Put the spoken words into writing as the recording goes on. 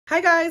Hi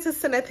guys,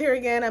 it's Saneth here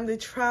again. I'm the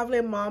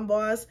traveling mom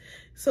boss.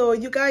 So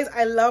you guys,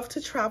 I love to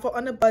travel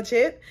on a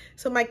budget.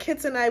 So my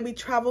kids and I, we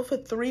traveled for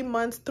 3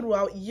 months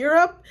throughout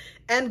Europe.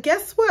 And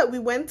guess what? We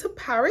went to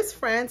Paris,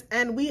 France,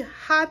 and we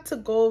had to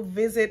go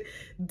visit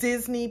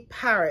Disney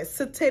Paris.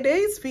 So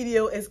today's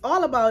video is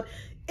all about,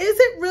 is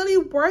it really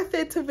worth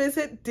it to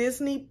visit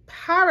Disney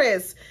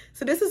Paris?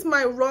 So this is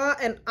my raw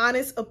and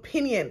honest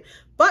opinion.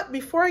 But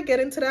before I get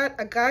into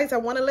that, guys, I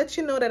want to let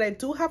you know that I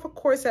do have a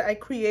course that I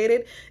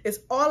created. It's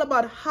all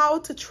about how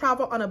to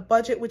travel on a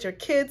budget with your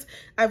kids.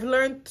 I've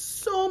learned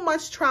so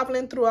much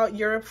traveling throughout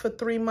Europe for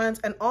 3 months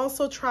and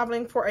also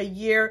traveling for a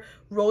year,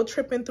 road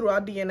tripping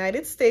throughout the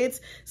United States.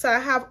 So I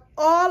have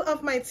all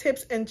of my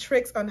tips and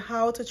tricks on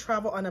how to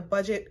travel on a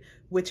budget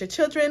with your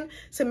children.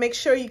 So make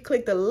sure you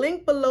click the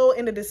link below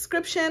in the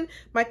description.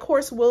 My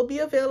course will be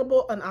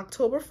available on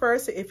October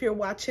 1st. So if you're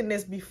watching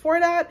this before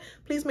that,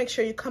 please make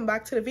sure you come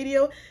back to the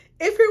video.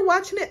 If you're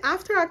watching it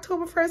after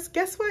October 1st,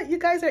 guess what? You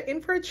guys are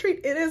in for a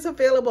treat. It is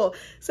available.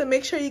 So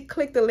make sure you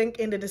click the link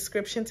in the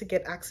description to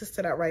get access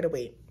to that right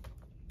away.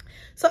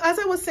 So as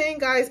I was saying,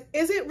 guys,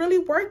 is it really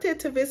worth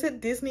it to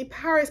visit Disney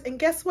Paris? And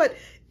guess what?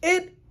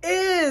 It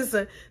is.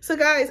 So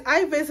guys,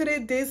 I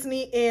visited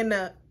Disney in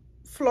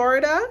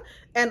Florida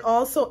and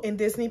also in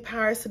Disney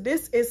Paris. So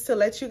this is to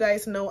let you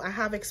guys know I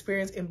have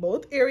experience in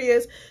both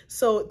areas.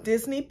 So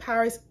Disney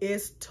Paris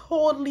is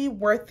totally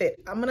worth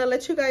it. I'm gonna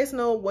let you guys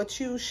know what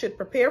you should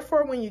prepare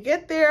for when you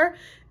get there,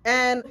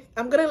 and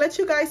I'm gonna let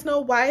you guys know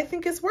why I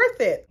think it's worth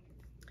it.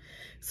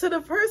 So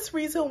the first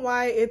reason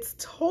why it's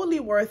totally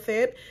worth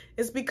it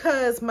is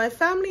because my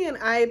family and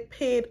I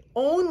paid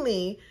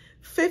only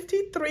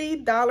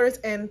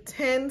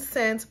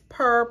 $53.10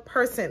 per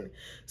person.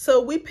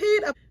 So we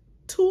paid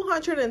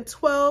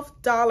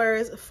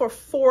 $212 for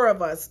 4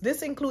 of us.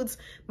 This includes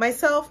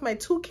myself, my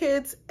 2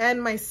 kids,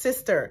 and my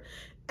sister.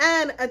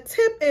 And a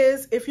tip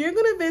is, if you're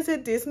going to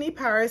visit Disney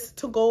Paris,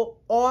 to go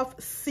off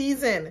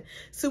season.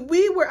 So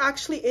we were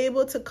actually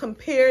able to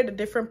compare the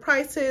different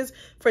prices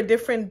for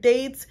different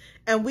dates,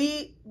 and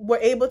we were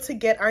able to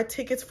get our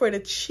tickets for the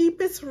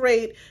cheapest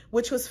rate,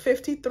 which was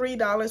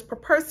 $53 per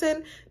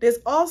person. There's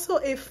also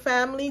a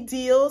family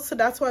deal, so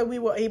that's why we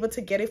were able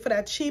to get it for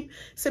that cheap.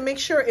 So make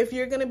sure if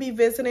you're going to be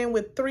visiting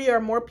with 3 or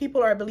more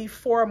people, or I believe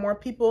 4 or more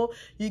people,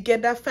 you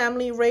get that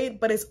family rate,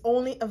 but it's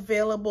only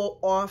available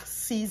off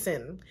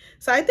season.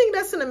 So I think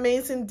that's an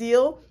amazing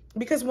deal,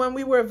 because when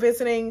we were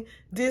visiting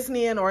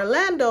Disney in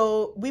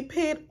Orlando, we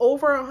paid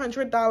over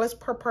 $100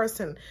 per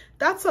person.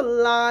 That's a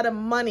lot of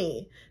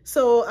money.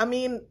 So, I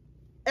mean,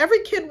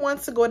 every kid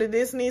wants to go to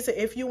Disney. So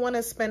if you want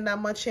to spend that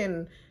much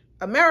in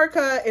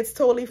America, it's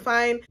totally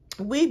fine.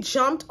 We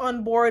jumped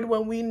on board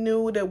when we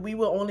knew that we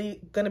were only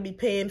going to be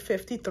paying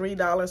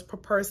 $53 per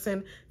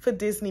person for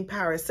Disney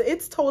Paris. So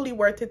it's totally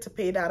worth it to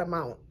pay that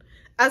amount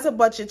as a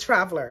budget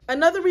traveler.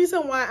 Another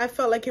reason why I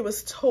felt like it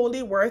was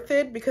totally worth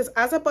it, because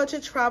as a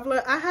budget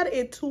traveler, I had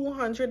a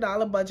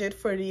 $200 budget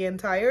for the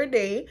entire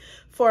day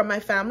for my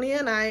family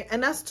and I,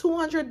 and that's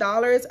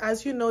 $200.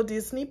 As you know,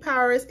 Disney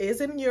Paris is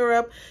in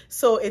Europe,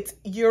 so it's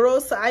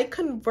euros. So I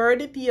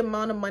converted the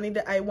amount of money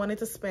that I wanted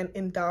to spend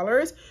in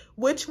dollars,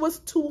 which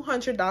was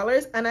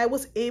 $200, and I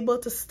was able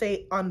to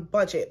stay on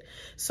budget.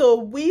 So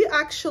we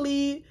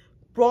actually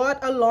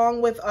brought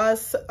along with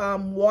us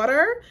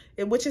water,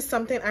 which is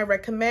something I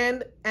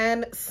recommend,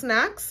 and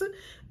snacks.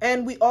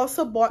 And we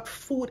also bought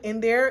food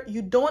in there.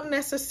 You don't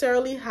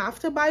necessarily have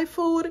to buy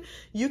food.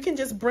 You can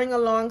just bring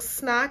along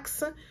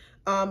snacks,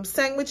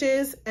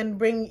 sandwiches, and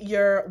bring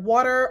your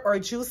water or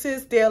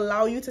juices. They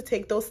allow you to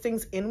take those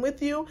things in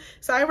with you.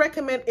 So I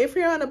recommend, if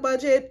you're on a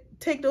budget,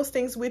 take those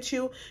things with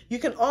you. You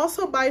can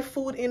also buy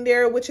food in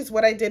there, which is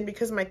what I did,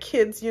 because my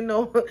kids, you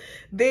know,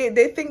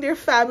 they think they're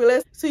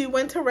fabulous. So we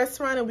went to a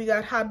restaurant and we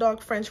got hot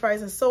dog, french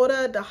fries, and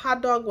soda. The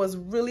hot dog was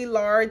really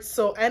large,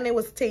 so, and it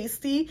was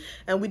tasty,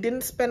 and we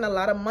didn't spend a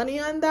lot of money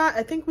on that.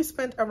 I think we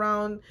spent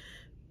around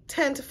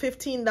 $10 to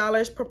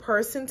 $15 per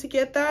person to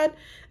get that.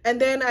 And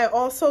then I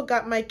also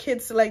got my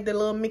kids like the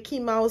little Mickey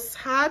Mouse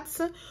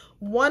hats.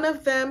 One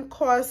of them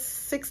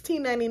cost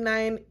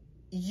 $16.99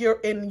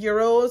 in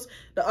euros.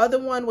 The other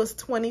one was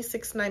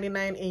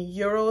 $26.99 in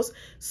euros.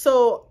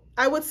 So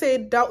I would say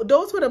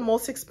those were the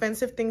most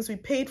expensive things we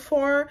paid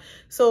for.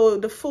 So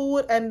the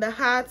food and the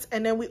hats,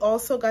 and then we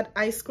also got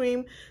ice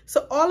cream.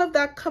 So all of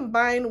that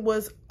combined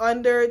was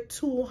under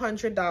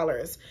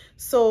 $200.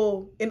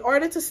 So in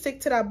order to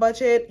stick to that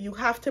budget, you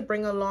have to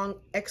bring along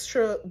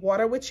extra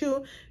water with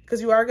you,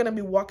 because you are going to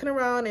be walking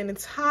around and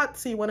it's hot.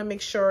 So you want to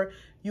make sure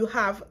you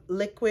have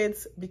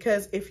liquids,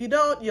 because if you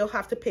don't, you'll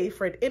have to pay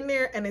for it in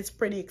there, and it's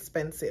pretty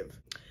expensive.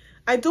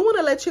 I do want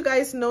to let you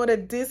guys know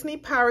that Disney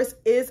Paris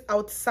is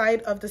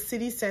outside of the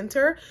city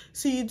center,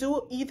 so you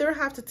do either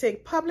have to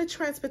take public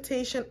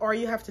transportation or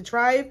you have to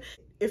drive.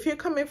 If you're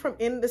coming from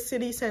in the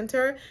city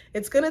center,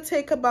 it's going to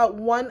take about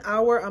 1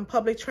 hour on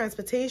public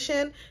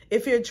transportation.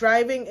 If you're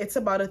driving, it's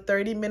about a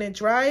 30-minute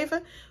drive.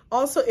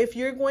 Also, if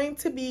you're going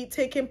to be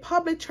taking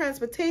public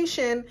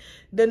transportation,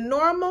 the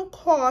normal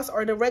cost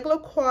or the regular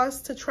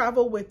cost to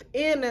travel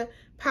within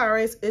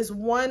Paris is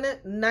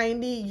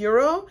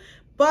 €190.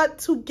 But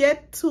to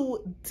get to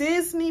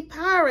Disney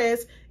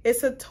Paris,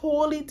 it's a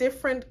totally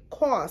different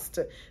cost.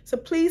 So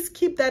please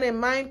keep that in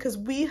mind, because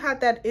we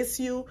had that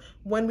issue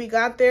when we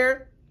got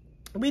there.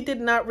 We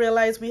did not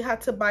realize we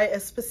had to buy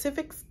a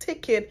specific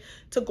ticket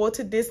to go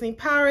to Disney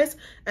Paris,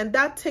 and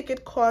that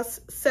ticket costs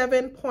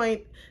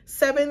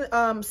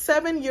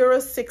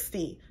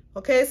 €7.60.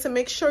 Okay, so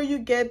make sure you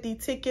get the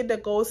ticket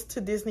that goes to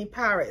Disney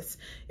Paris.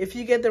 If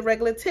you get the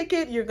regular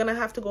ticket, you're gonna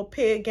have to go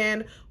pay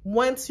again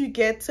once you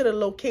get to the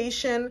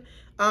location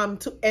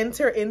to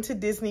enter into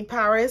Disney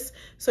Paris.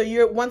 So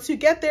once you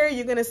get there,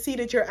 you're gonna see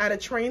that you're at a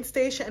train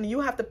station, and you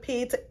have to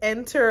pay to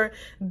enter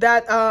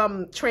that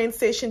train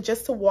station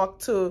just to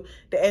walk to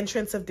the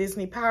entrance of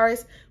Disney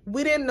Paris.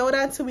 We didn't know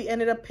that, so we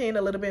ended up paying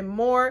a little bit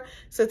more.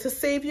 So to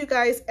save you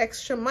guys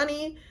extra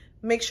money,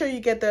 make sure you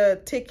get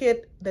the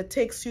ticket that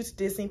takes you to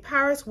Disney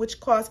Paris, which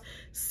costs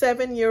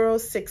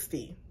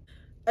 €7.60.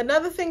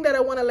 Another thing that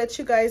I want to let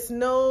you guys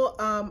know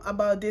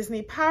about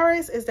Disney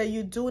Paris is that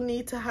you do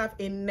need to have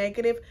a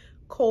negative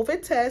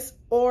COVID test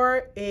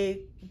or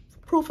a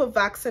proof of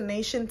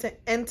vaccination to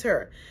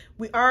enter.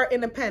 We are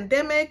in a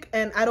pandemic,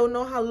 and I don't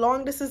know how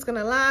long this is going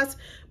to last,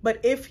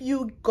 but if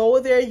you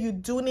go there, you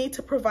do need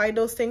to provide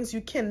those things.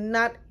 You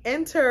cannot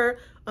enter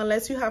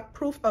unless you have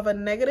proof of a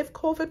negative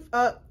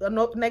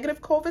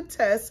COVID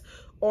test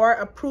or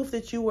a proof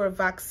that you were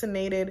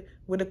vaccinated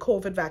with a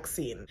COVID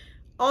vaccine.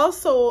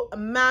 Also, a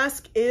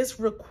mask is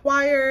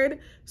required,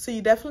 so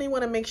you definitely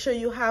want to make sure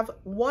you have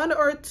one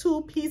or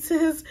two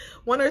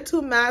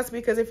masks,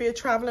 because if you're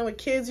traveling with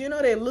kids, you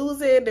know they lose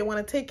it, they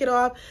want to take it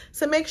off.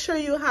 So make sure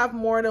you have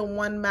more than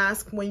one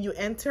mask when you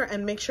enter,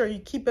 and make sure you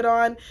keep it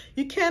on.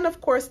 You can,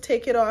 of course,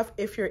 take it off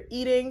if you're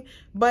eating,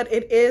 but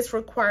it is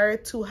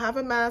required to have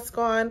a mask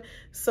on.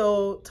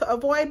 So to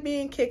avoid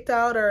being kicked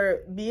out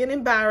or being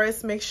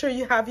embarrassed, make sure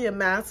you have your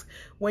mask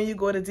when you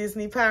go to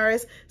Disney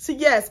Paris. So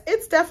yes,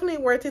 it's definitely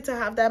worth it to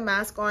have that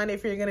mask on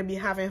if you're going to be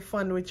having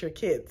fun with your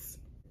kids.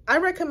 I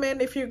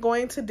recommend, if you're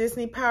going to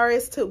Disney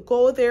Paris, to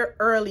go there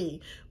early.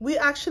 We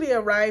actually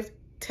arrived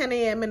 10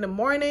 a.m. in the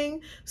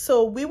morning,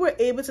 so we were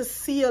able to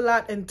see a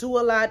lot and do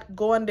a lot,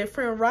 go on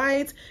different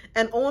rides,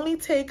 and only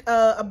take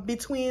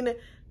between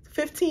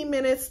 15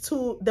 minutes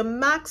to the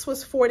max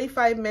was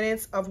 45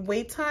 minutes of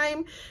wait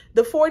time.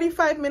 The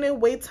 45-minute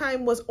wait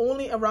time was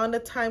only around the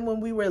time when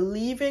we were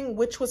leaving,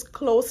 which was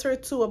closer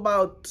to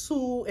about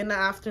 2 in the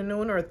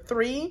afternoon or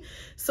 3.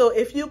 So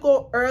if you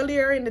go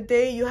earlier in the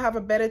day, you have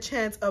a better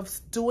chance of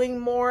doing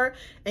more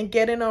and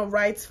getting on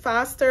rides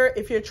faster.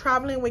 If you're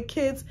traveling with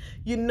kids,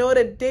 you know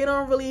that they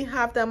don't really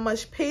have that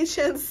much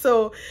patience,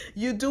 so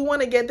you do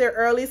want to get there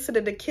early so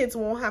that the kids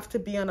won't have to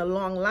be on the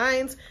long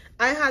lines.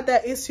 I had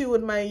that issue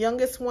with my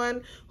youngest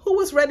one, who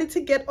was ready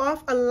to get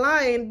off a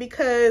line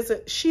because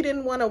she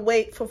didn't want to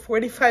wait for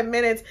 45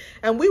 minutes.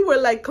 And we were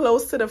like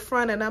close to the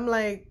front, and I'm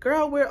like,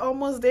 girl, we're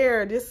almost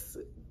there. Just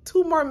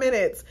 2 more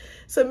minutes.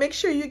 So make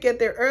sure you get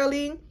there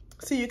early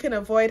so you can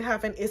avoid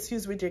having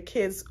issues with your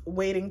kids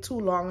waiting too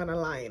long on a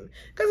line,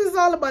 because it's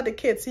all about the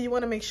kids, so you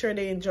want to make sure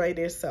they enjoy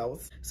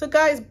themselves. So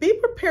guys, be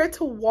prepared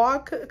to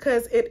walk,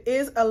 because it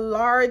is a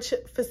large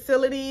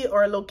facility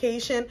or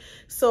location,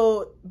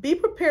 so be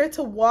prepared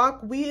to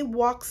walk. We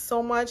walked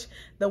so much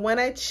that when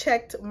I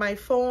checked my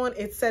phone,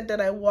 it said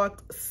that I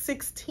walked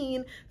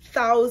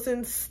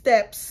 16,000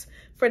 steps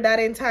for that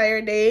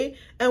entire day,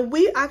 and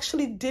we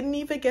actually didn't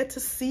even get to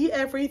see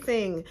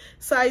everything.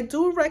 So I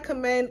do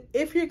recommend,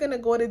 if you're gonna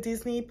go to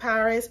Disney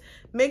Paris,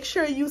 make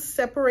sure you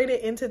separate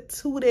it into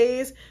 2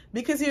 days,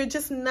 because you're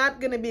just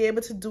not gonna be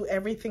able to do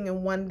everything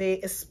in one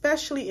day,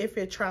 especially if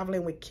you're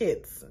traveling with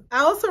kids. I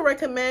also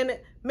recommend,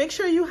 make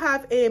sure you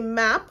have a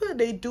map.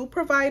 They do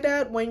provide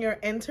that when you're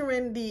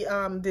entering the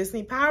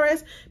Disney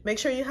Paris. Make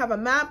sure you have a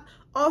map.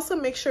 Also,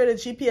 make sure the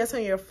GPS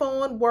on your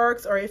phone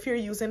works, or if you're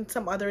using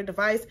some other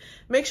device,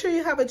 make sure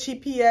you have a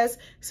GPS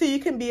so you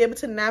can be able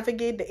to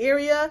navigate the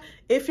area.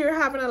 If you're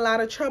having a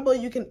lot of trouble,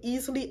 you can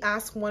easily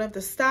ask one of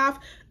the staff.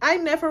 I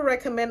never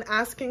recommend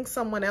asking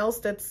someone else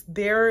that's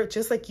there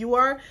just like you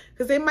are,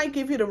 because they might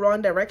give you the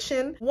wrong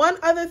direction. One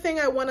other thing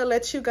I want to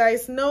let you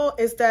guys know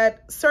is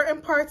that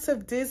certain parts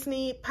of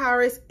Disney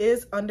Paris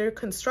is under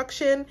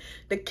construction.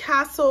 The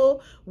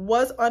castle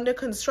was under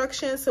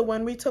construction, so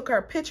when we took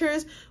our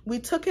pictures, we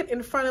took it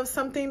in front of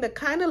something that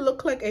kind of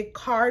looked like a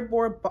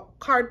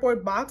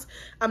cardboard box.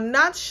 I'm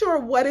not sure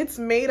what it's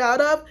made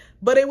out of,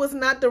 but it was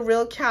not the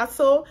real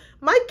castle.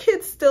 My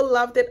kids still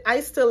loved it.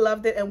 I still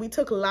loved it, and we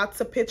took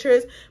lots of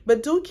pictures.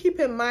 But do keep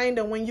in mind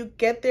that when you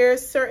get there,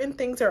 certain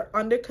things are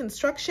under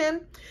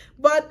construction.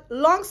 But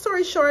long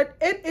story short,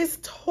 it is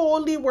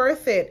totally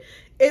worth it.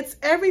 It's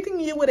everything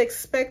you would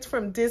expect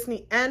from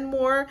Disney and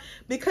more.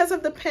 Because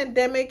of the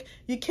pandemic,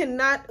 you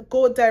cannot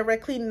go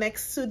directly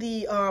next to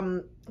the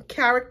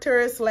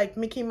characters like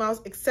Mickey Mouse,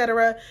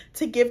 etc.,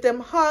 to give them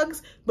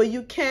hugs, but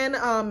you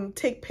can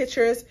take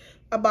pictures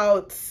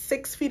about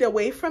 6 feet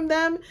away from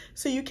them,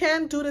 so you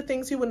can do the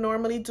things you would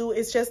normally do.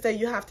 It's just that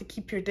you have to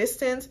keep your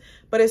distance,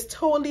 but it's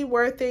totally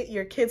worth it.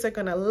 Your kids are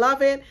gonna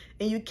love it,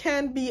 and you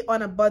can be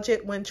on a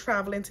budget when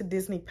traveling to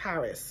Disney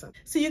Paris.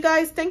 So you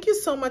guys, thank you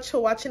so much for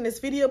watching this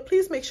video.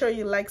 Please make sure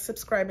you like,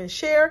 subscribe, and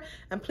share,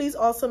 and please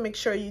also make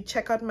sure you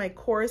check out my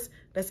course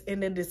that's in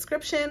the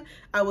description.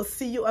 I will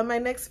see you on my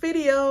next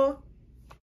video.